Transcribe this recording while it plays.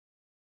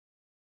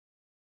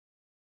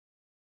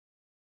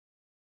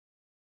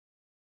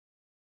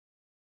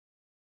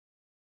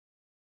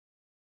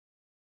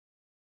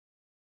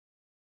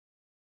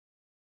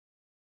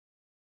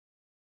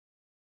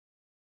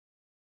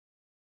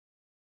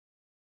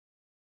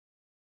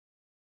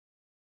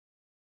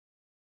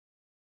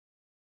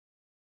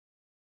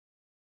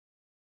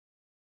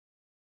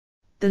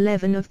The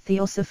Leaven of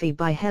Theosophy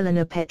by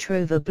Helena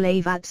Petrovna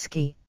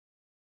Blavatsky.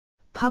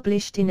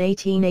 Published in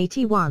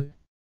 1881.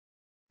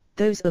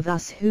 Those of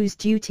us whose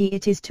duty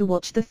it is to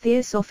watch the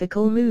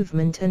theosophical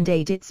movement and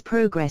aid its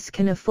progress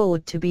can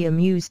afford to be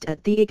amused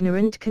at the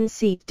ignorant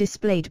conceit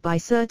displayed by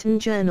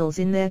certain journals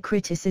in their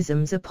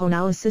criticisms upon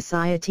our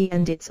society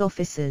and its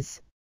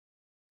officers.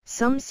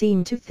 Some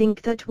seem to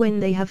think that when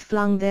they have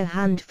flung their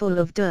handful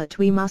of dirt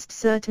we must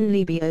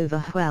certainly be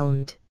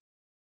overwhelmed.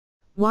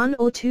 One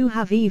or two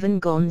have even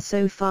gone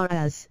so far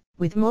as,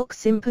 with mock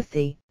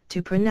sympathy,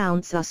 to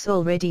pronounce us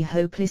already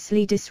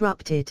hopelessly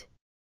disrupted.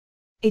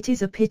 It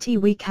is a pity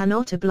we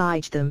cannot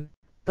oblige them,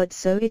 but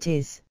so it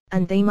is,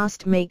 and they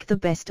must make the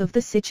best of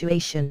the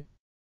situation.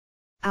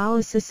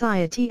 Our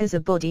society as a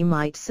body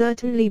might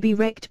certainly be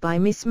wrecked by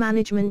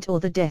mismanagement or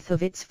the death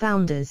of its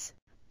founders,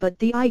 but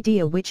the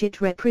idea which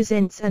it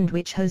represents and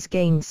which has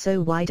gained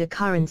so wide a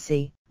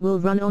currency, will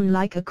run on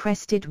like a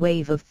crested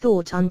wave of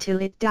thought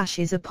until it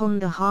dashes upon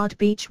the hard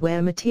beach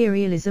where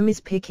materialism is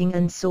picking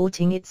and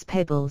sorting its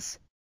pebbles.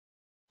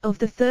 Of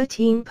the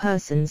 13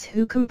 persons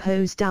who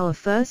composed our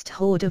first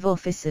horde of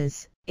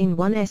officers, in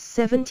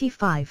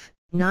 1s75,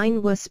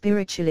 9 were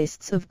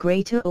spiritualists of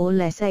greater or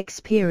less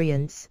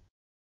experience.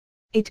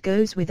 It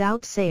goes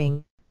without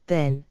saying,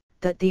 then,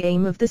 that the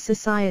aim of the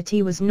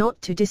society was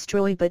not to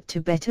destroy but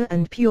to better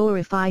and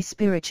purify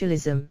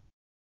spiritualism.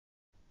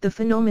 The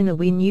phenomena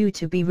we knew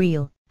to be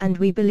real, and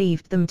we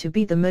believed them to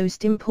be the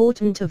most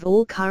important of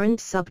all current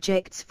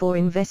subjects for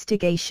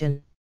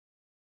investigation.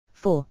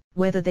 For,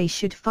 whether they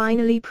should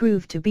finally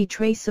prove to be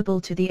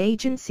traceable to the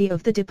agency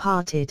of the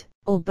departed,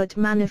 or but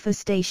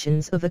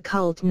manifestations of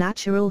occult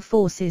natural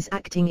forces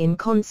acting in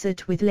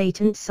concert with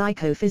latent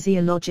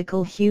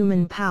psychophysiological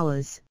human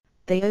powers,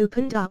 they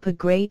opened up a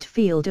great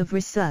field of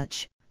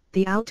research,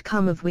 the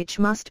outcome of which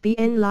must be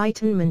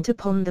enlightenment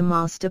upon the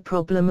master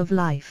problem of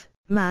life,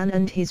 man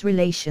and his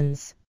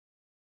relations.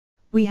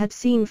 We had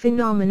seen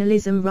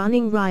phenomenalism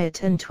running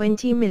riot and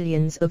 20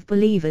 millions of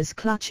believers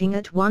clutching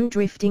at one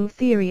drifting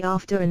theory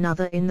after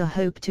another in the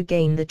hope to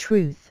gain the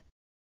truth.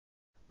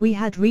 We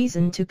had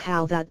reason to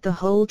cow that the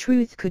whole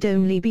truth could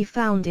only be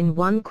found in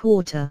one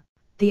quarter,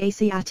 the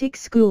Asiatic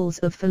schools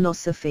of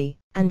philosophy,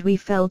 and we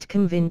felt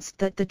convinced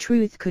that the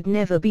truth could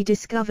never be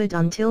discovered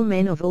until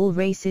men of all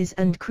races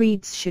and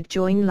creeds should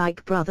join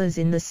like brothers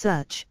in the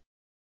search.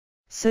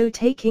 So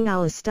taking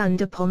our stand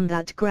upon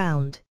that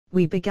ground,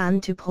 we began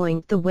to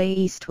point the way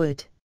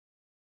eastward.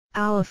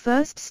 Our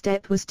first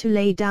step was to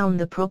lay down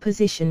the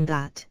proposition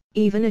that,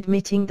 even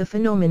admitting the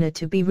phenomena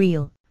to be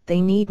real,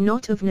 they need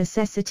not of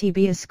necessity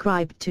be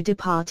ascribed to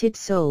departed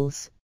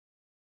souls.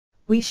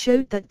 We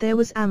showed that there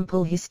was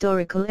ample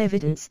historical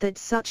evidence that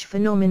such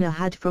phenomena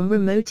had from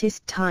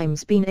remotest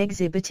times been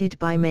exhibited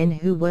by men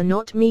who were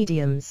not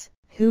mediums,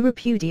 who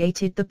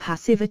repudiated the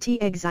passivity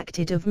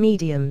exacted of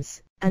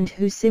mediums, and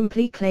who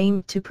simply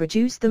claimed to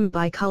produce them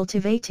by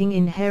cultivating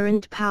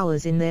inherent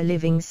powers in their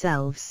living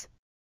selves.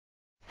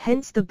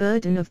 Hence the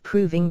burden of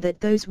proving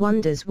that those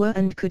wonders were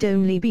and could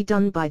only be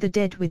done by the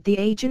dead with the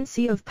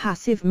agency of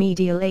passive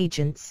medial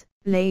agents,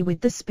 lay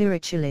with the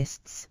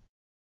spiritualists.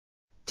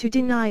 To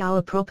deny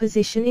our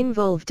proposition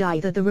involved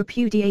either the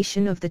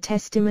repudiation of the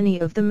testimony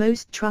of the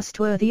most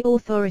trustworthy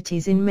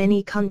authorities in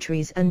many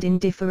countries and in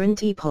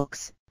different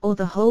epochs, or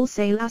the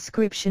wholesale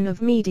ascription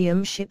of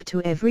mediumship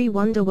to every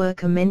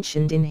wonder-worker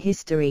mentioned in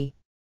history.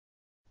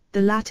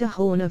 The latter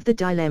horn of the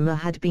dilemma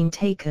had been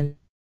taken.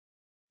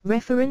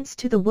 Reference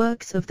to the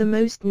works of the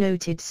most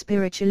noted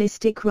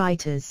spiritualistic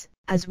writers,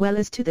 as well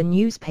as to the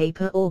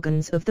newspaper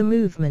organs of the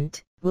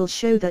movement, will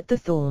show that the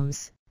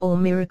thorns, or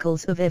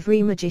miracles of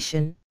every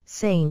magician,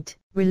 saint,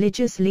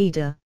 religious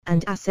leader,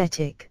 and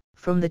ascetic,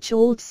 from the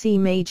Chaldee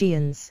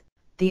Magians,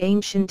 the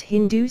ancient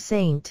Hindu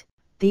saint,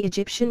 the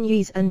Egyptian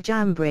Yis and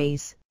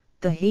Jambres,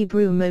 the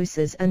Hebrew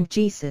Moses and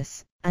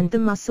Jesus, and the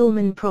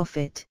Mussulman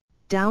prophet,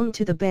 down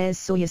to the Bears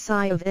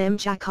Soyasai of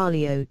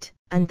Mchakaliot,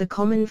 and the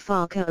common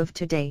Farka of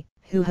today,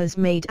 who has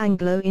made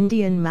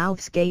Anglo-Indian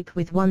mouths gape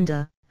with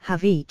wonder,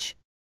 have each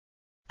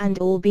and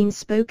all been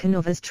spoken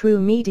of as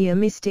true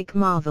mediumistic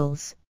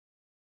marvels.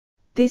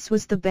 This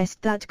was the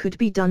best that could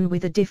be done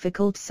with a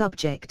difficult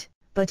subject,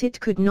 but it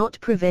could not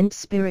prevent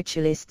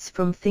spiritualists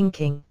from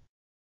thinking.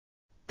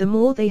 The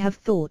more they have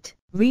thought,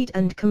 read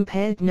and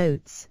compared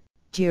notes,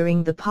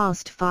 during the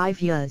past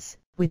 5 years,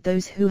 with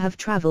those who have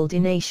traveled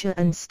in Asia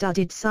and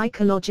studied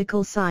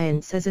psychological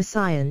science as a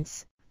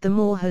science, the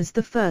more has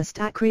the first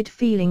acrid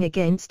feeling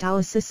against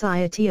our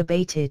society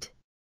abated.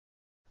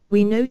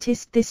 We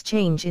noticed this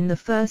change in the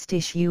first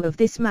issue of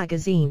this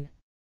magazine.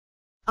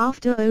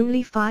 After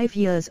only 5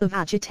 years of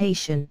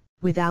agitation,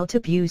 without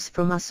abuse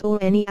from us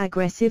or any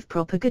aggressive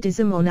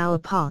propagandism on our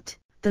part,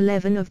 the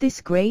leaven of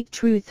this great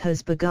truth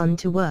has begun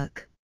to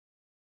work.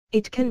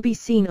 It can be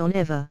seen on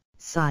every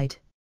side.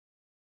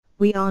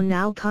 We are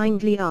now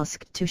kindly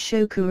asked to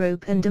show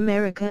Europe and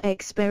America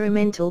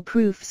experimental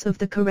proofs of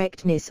the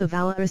correctness of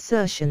our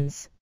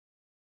assertions.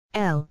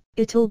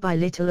 Little by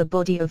little a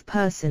body of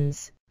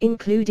persons,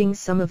 including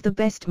some of the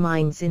best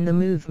minds in the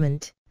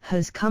movement,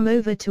 has come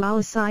over to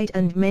our side,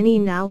 and many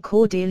now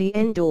cordially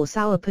endorse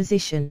our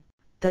position,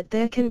 that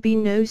there can be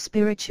no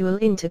spiritual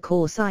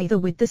intercourse either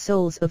with the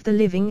souls of the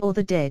living or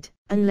the dead,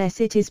 unless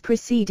it is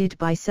preceded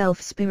by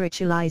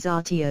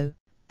self-spiritualizatio,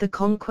 the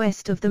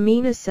conquest of the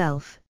meaner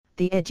self,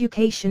 the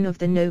education of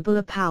the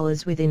nobler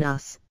powers within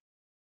us.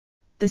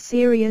 The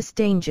serious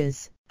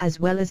dangers, as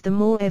well as the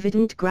more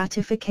evident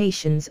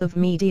gratifications of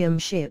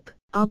mediumship,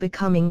 are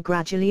becoming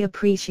gradually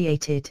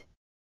appreciated.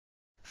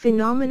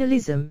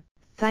 Phenomenalism,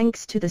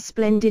 thanks to the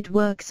splendid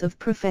works of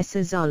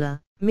Professor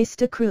Zoller,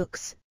 Mr.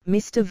 Crookes,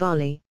 Mr.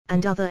 Volley,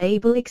 and other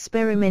able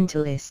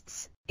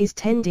experimentalists, is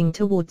tending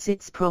towards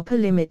its proper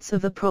limits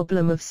of a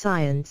problem of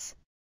science.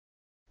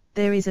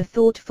 There is a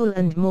thoughtful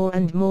and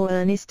more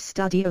earnest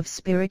study of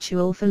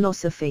spiritual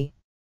philosophy.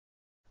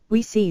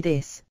 We see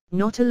this,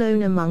 not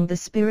alone among the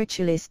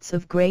spiritualists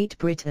of Great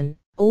Britain,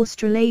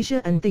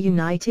 Australasia and the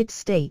United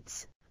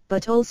States,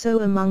 but also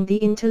among the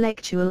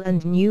intellectual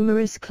and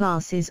numerous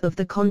classes of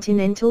the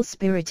continental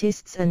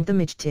spiritists and the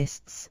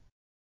Magetists.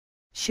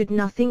 Should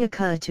nothing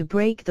occur to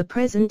break the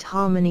present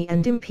harmony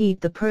and impede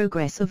the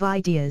progress of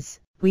ideas,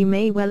 we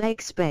may well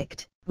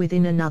expect,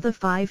 within another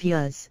 5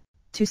 years,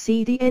 to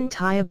see the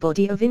entire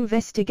body of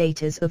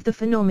investigators of the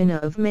phenomena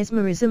of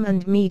mesmerism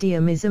and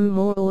mediumism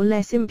more or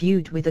less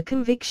imbued with a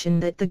conviction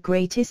that the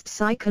greatest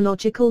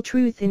psychological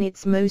truth in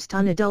its most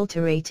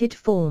unadulterated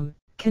form,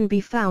 can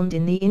be found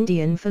in the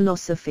Indian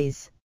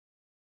philosophies.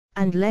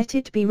 And let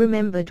it be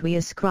remembered, we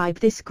ascribe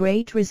this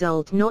great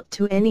result not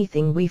to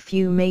anything we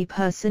few may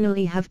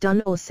personally have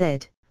done or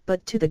said,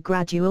 but to the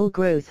gradual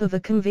growth of a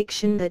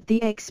conviction that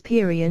the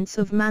experience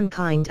of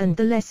mankind and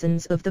the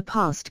lessons of the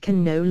past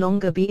can no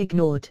longer be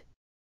ignored.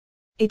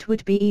 It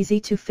would be easy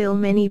to fill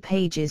many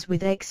pages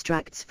with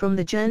extracts from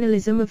the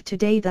journalism of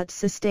today that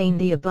sustain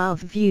the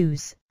above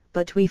views,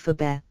 but we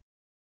forbear.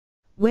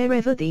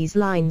 Wherever these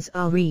lines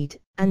are read,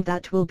 and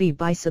that will be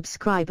by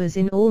subscribers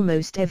in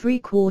almost every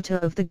quarter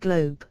of the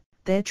globe,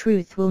 their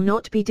truth will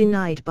not be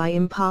denied by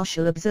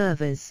impartial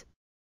observers.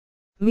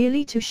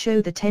 Merely to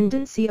show the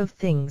tendency of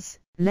things,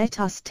 let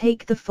us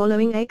take the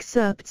following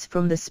excerpts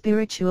from the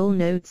Spiritual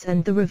Notes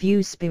and the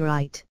Review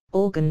Spirite,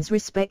 organs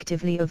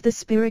respectively of the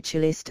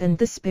spiritualist and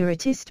the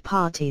spiritist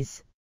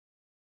parties.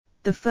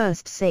 The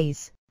first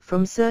says,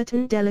 from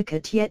certain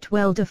delicate yet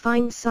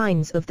well-defined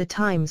signs of the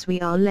times we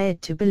are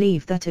led to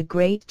believe that a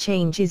great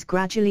change is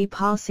gradually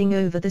passing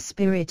over the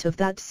spirit of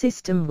that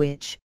system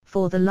which,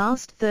 for the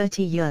last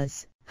 30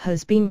 years,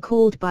 has been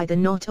called by the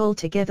not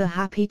altogether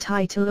happy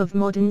title of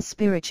modern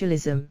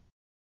spiritualism.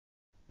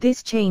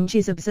 This change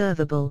is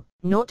observable,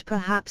 not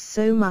perhaps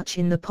so much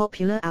in the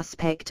popular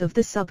aspect of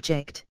the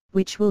subject,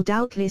 which will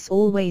doubtless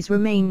always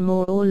remain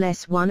more or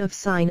less one of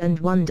sign and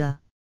wonder.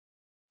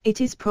 It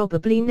is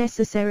probably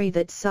necessary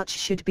that such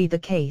should be the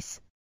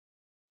case.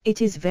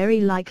 It is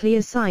very likely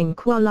a sine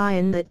qua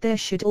non that there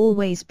should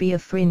always be a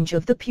fringe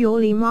of the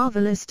purely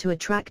marvelous to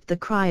attract the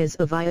criers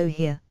of "I, oh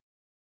here!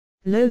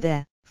 Lo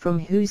there!" from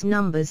whose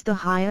numbers the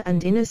higher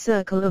and inner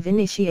circle of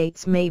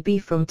initiates may be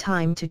from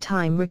time to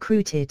time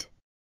recruited.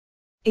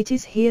 It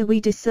is here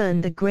we discern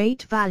the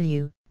great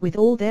value, with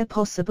all their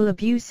possible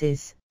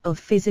abuses, of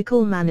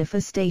physical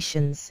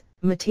manifestations,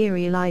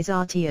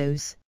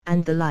 materializatios,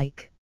 and the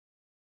like.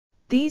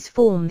 These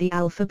form the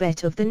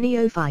alphabet of the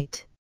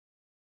neophyte.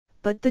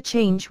 But the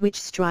change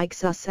which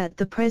strikes us at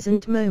the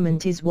present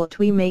moment is what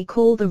we may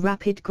call the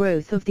rapid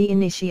growth of the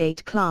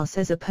initiate class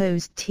as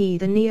opposed to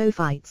the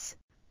neophytes,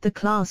 the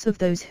class of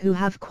those who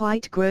have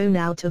quite grown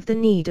out of the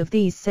need of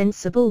these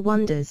sensible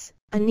wonders,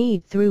 a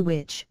need through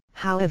which,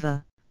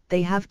 however,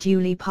 they have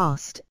duly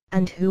passed,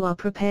 and who are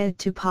prepared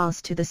to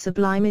pass to the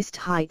sublimest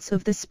heights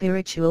of the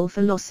spiritual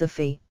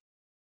philosophy.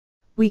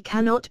 We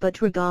cannot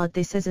but regard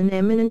this as an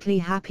eminently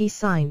happy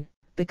sign,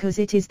 because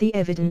it is the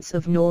evidence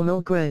of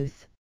normal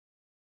growth.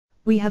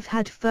 We have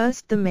had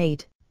first the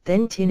maid,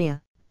 then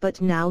tinea,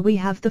 but now we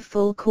have the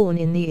full corn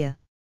in the ear.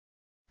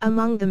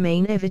 Among the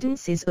main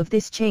evidences of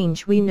this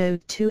change we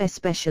note two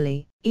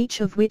especially, each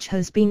of which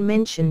has been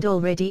mentioned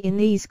already in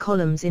these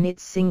columns in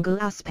its single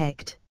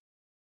aspect.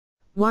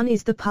 One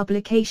is the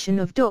publication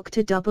of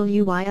Dr.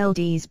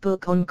 Wild's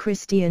book on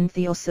Christian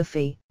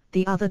Theosophy,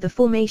 the other the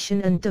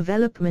formation and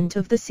development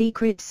of the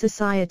secret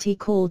society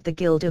called the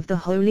Guild of the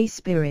Holy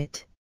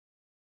Spirit.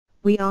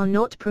 We are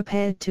not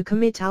prepared to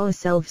commit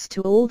ourselves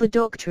to all the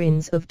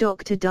doctrines of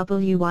Dr.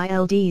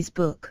 Wild's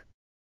book.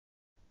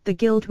 The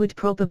Guild would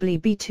probably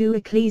be too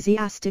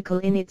ecclesiastical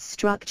in its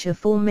structure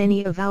for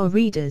many of our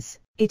readers.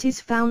 It is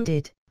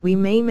founded, we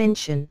may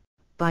mention,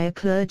 by a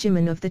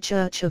clergyman of the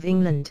Church of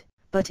England,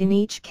 but in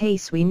each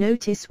case we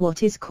notice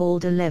what is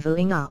called a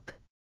levelling up.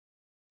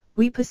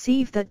 We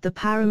perceive that the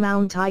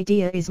paramount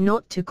idea is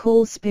not to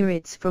call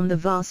spirits from the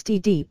vasty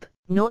deep,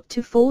 not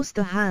to force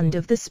the hand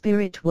of the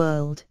spirit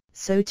world,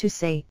 so to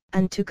say,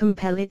 and to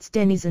compel its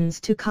denizens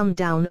to come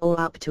down or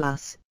up to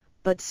us,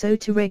 but so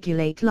to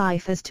regulate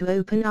life as to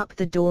open up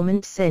the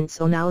dormant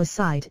sense on our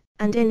side,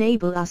 and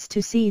enable us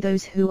to see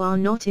those who are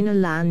not in a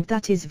land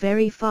that is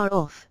very far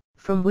off,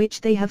 from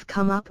which they have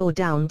come up or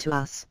down to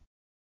us.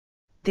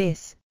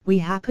 This, we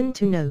happen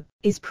to know,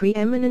 is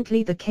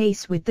preeminently the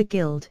case with the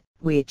Guild,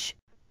 which,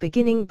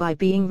 beginning by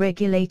being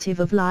regulative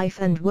of life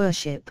and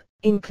worship,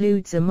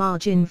 includes a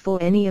margin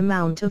for any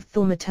amount of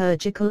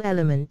thaumaturgical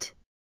element.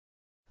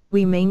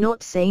 We may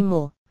not say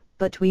more,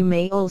 but we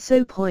may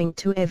also point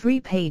to every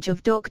page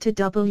of Dr.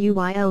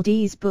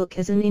 Wild's book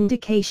as an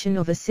indication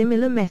of a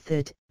similar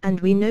method, and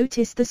we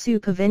notice the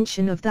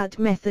supervention of that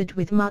method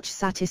with much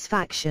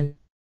satisfaction.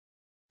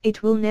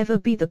 It will never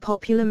be the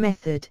popular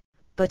method,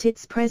 but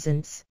its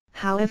presence,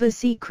 however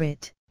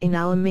secret, in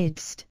our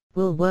midst,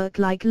 will work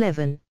like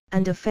leaven,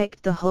 and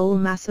affect the whole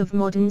mass of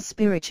modern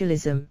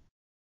spiritualism.